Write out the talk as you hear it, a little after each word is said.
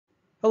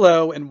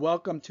Hello and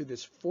welcome to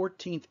this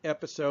 14th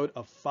episode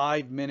of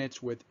 5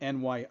 Minutes with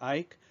NY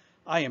Ike.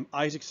 I am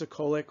Isaac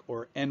Sokolic,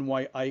 or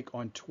NY Ike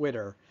on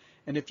Twitter.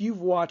 And if you've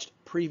watched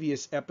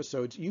previous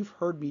episodes, you've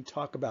heard me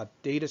talk about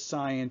data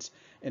science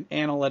and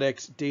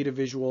analytics, data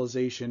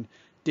visualization,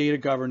 data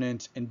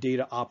governance, and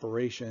data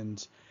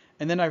operations.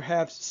 And then I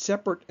have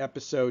separate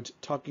episodes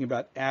talking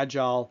about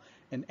Agile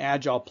and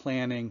Agile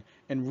planning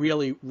and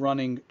really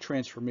running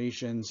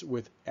transformations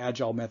with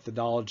Agile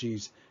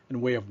methodologies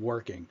and way of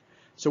working.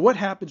 So what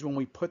happens when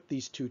we put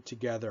these two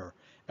together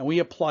and we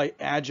apply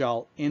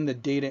Agile in the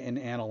data and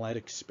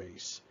analytics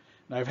space?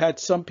 And I've had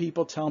some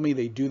people tell me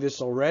they do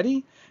this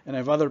already, and I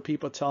have other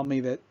people tell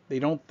me that they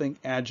don't think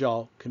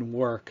Agile can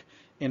work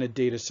in a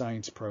data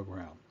science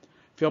program.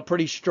 Feel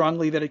pretty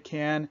strongly that it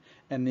can,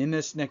 and in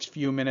this next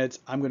few minutes,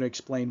 I'm going to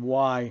explain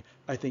why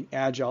I think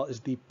Agile is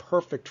the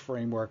perfect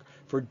framework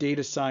for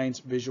data science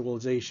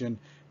visualization,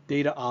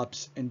 data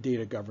ops, and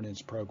data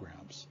governance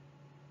programs.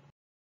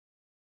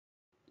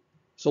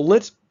 So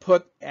let's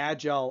put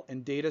Agile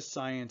and data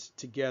science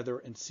together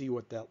and see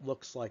what that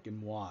looks like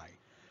and why.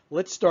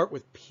 Let's start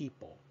with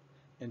people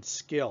and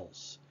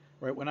skills,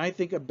 right? When I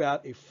think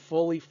about a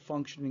fully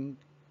functioning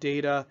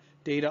data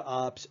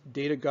ops,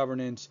 data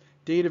governance,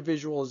 data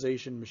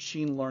visualization,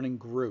 machine learning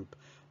group,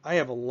 I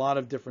have a lot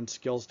of different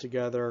skills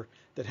together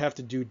that have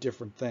to do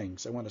different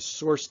things. I want to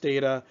source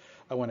data.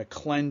 I want to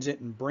cleanse it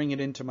and bring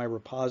it into my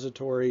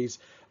repositories.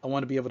 I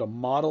want to be able to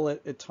model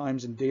it at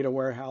times in data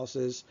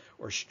warehouses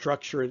or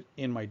structure it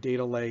in my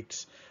data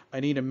lakes.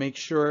 I need to make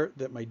sure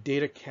that my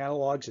data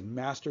catalogs and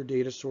master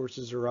data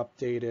sources are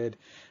updated.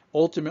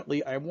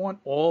 Ultimately, I want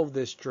all of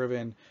this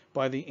driven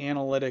by the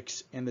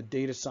analytics and the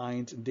data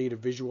science and data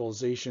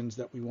visualizations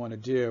that we want to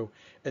do.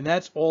 And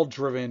that's all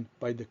driven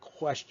by the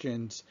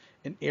questions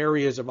and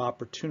areas of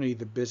opportunity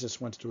the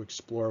business wants to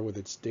explore with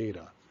its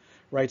data,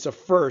 right? So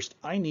first,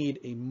 I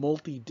need a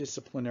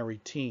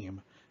multidisciplinary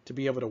team to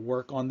be able to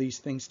work on these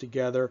things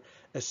together,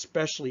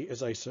 especially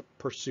as I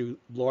pursue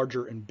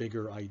larger and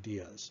bigger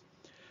ideas.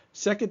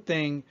 Second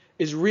thing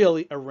is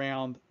really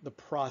around the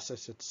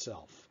process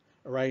itself.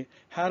 All right,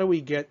 how do we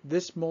get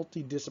this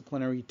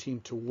multidisciplinary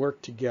team to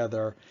work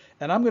together?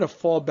 And I'm going to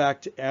fall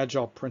back to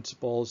Agile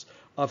principles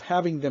of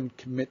having them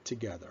commit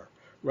together,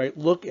 right?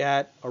 Look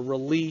at a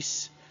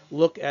release,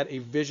 look at a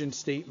vision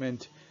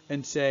statement,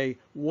 and say,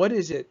 what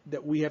is it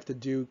that we have to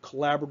do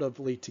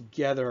collaboratively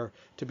together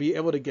to be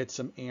able to get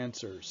some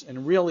answers?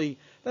 And really,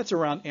 that's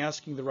around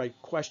asking the right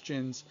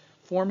questions,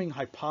 forming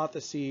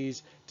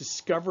hypotheses,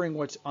 discovering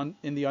what's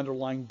in the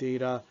underlying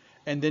data,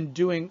 and then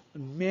doing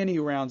many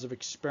rounds of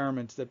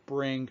experiments that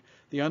bring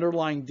the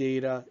underlying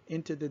data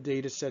into the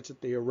data sets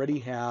that they already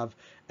have,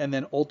 and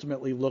then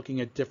ultimately looking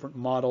at different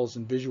models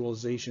and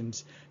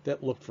visualizations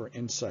that look for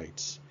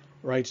insights,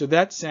 right? So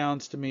that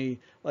sounds to me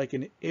like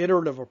an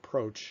iterative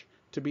approach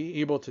to be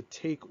able to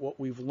take what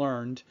we've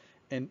learned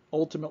and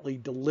ultimately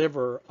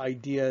deliver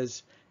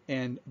ideas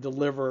and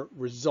deliver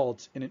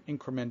results in an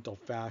incremental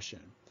fashion.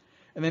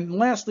 And then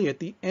lastly, at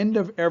the end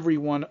of every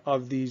one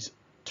of these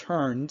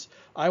turns,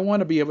 I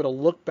want to be able to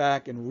look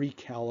back and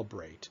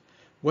recalibrate.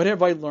 What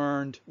have I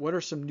learned? What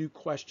are some new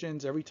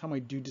questions? Every time I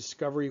do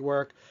discovery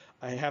work,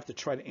 I have to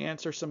try to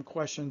answer some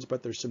questions,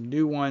 but there's some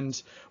new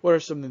ones. What are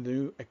some of the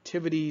new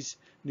activities,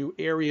 new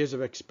areas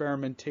of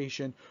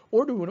experimentation?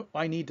 Or do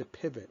I need to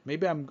pivot?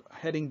 Maybe I'm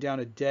heading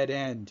down a dead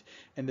end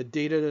and the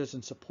data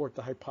doesn't support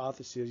the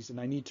hypotheses and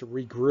I need to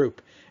regroup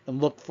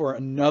and look for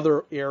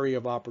another area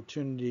of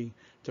opportunity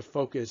to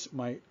focus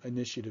my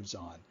initiatives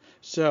on.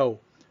 So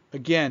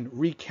again,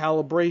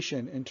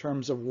 recalibration in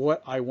terms of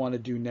what I want to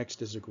do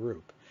next as a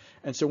group.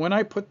 And so when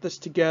I put this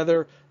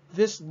together,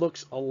 this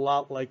looks a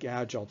lot like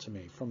Agile to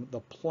me, from the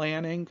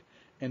planning.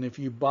 And if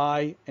you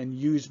buy and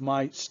use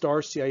my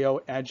Star CIO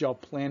Agile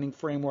planning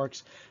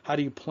frameworks, how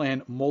do you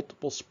plan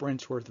multiple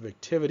sprints worth of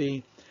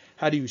activity?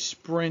 How do you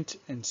sprint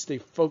and stay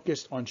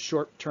focused on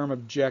short-term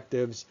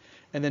objectives?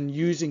 And then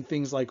using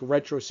things like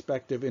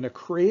retrospective in a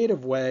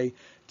creative way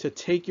to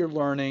take your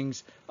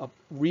learnings,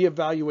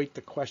 reevaluate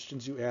the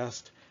questions you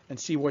asked, and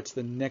see what's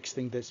the next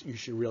thing that you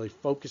should really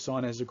focus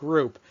on as a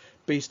group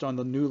based on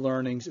the new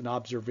learnings and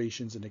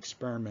observations and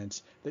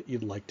experiments that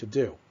you'd like to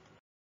do.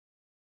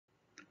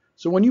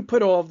 So when you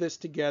put all of this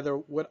together,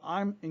 what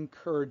I'm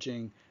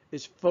encouraging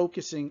is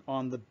focusing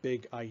on the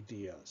big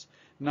ideas,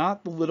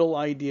 not the little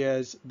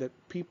ideas that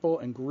people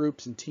and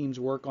groups and teams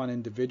work on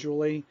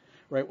individually.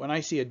 Right? When I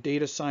see a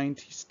data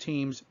scientist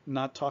teams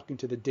not talking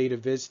to the data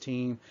viz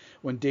team,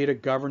 when data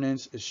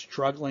governance is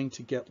struggling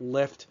to get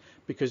lift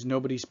because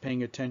nobody's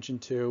paying attention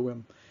to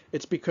them,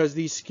 it's because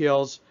these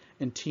skills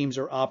and teams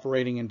are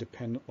operating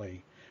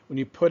independently. When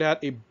you put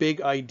out a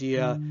big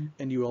idea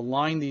and you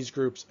align these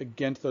groups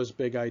against those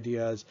big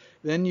ideas,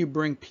 then you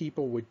bring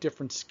people with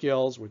different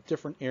skills, with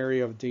different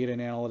area of data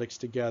and analytics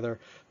together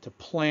to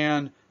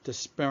plan, to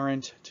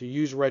sprint, to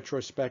use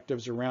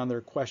retrospectives around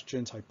their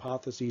questions,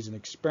 hypotheses, and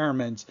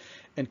experiments,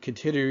 and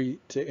continue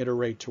to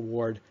iterate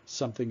toward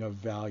something of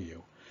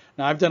value.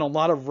 Now, I've done a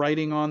lot of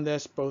writing on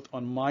this, both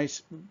on my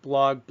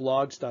blog,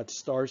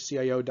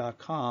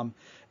 blogs.starcio.com,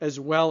 as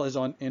well as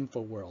on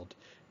InfoWorld.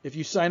 If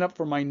you sign up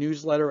for my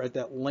newsletter at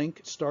that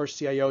link,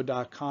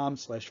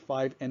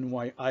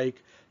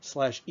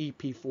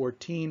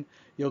 starcio.com/5nyike/EP14,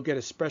 you'll get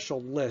a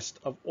special list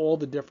of all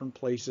the different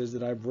places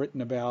that I've written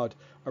about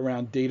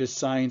around data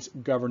science,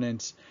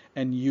 governance,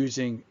 and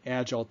using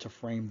Agile to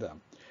frame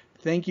them.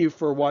 Thank you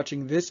for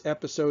watching this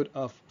episode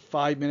of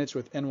 5 Minutes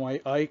with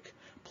NY Ike.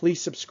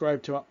 Please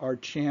subscribe to our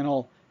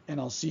channel, and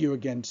I'll see you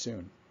again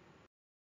soon.